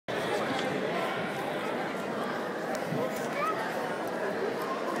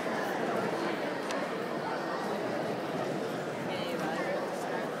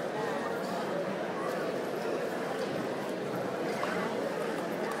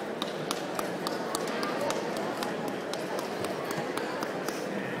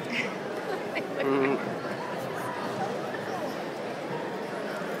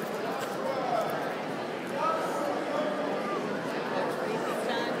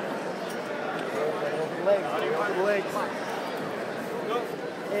legs. Over the legs.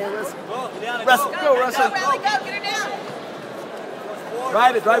 And Russell, go, Russell. Go, Riley, go, get her down.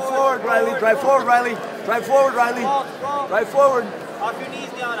 Drive it, drive forward, Riley. Drive forward, Riley. Drive forward, Riley. Drive forward. Off your knees,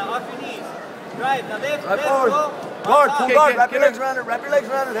 Diana, off your knees. Drive, now lift, Drive lift, forward. go. Guard, pull guard, wrap your legs around her, wrap your legs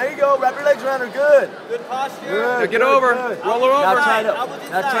around her. There you go, wrap your legs around her. Good. Good posture. Good. Get over. Good. Roll her over.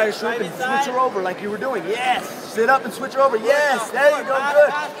 Now try to swoop and switch her over like you were doing. Yes. Sit up and switch her over. Yes. There you go.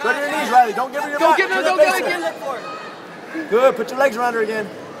 Good. Go to your knees, Riley. Don't give her your back. Go get her. Good. Put your legs around her again.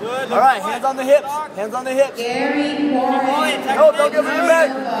 Good. All right. Hands on the hips. Hands on the hips. Gary Warren. No, don't give her your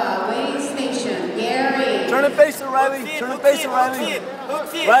back. Weigh station. Gary. Turn and face her, Riley. Turn and face her, Riley.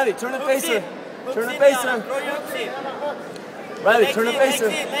 Riley, turn and face her. Turn and face her. Riley, turn and face her.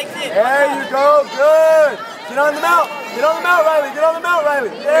 There you go. Good. Get on the mount. Get on the mount, Riley. Get on the mount, Riley.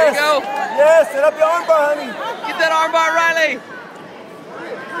 Yes. There you go. Yes. Set up your arm bar, honey. Get that arm bar, Riley.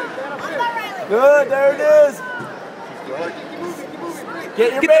 Good. There it is.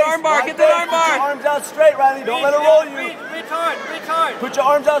 Get your Get base. that arm bar. Right Get that there. arm bar. Put your arms out straight, Riley. Don't let her roll you. Reach hard, reach hard. Put your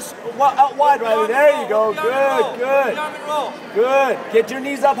arms out wide, Riley. There you go. Good. Good. Good. Get your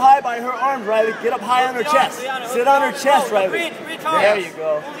knees up high by her arms, Riley. Get up high on her chest. Sit on her chest, Riley. There you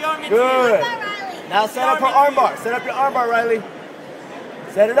go. Good. Now set up her arm bar. Set up your arm bar, Riley.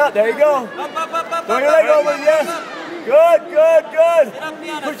 Set it up. There you go. Throw your leg over. Yes. Good, good, good.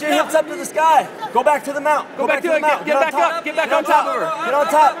 Put your hips up to the sky. Go back to the mount. Go back to the mount. Get back up. Get back on top of her. Get on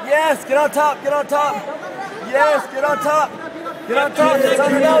top. Yes. Get on top. Get on top. Yes. Get on top. Get on top. It's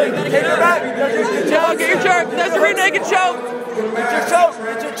on your belly. Take her back. Get your choke. There's a rear naked choke. Get your choke.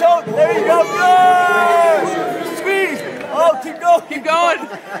 Get your choke. There you go. Good. Squeeze. Oh, keep going. Keep going.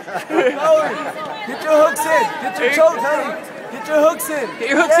 Keep going. Get your hooks in. Get your choke, honey. Get your hooks in. Get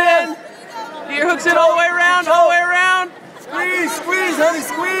your hooks in. Get your hooks in all the way around. All the way around. Squeeze, squeeze, honey,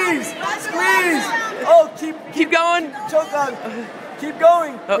 squeeze, squeeze. Oh, keep going. choke on. Keep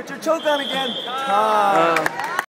going. Put your choke on again.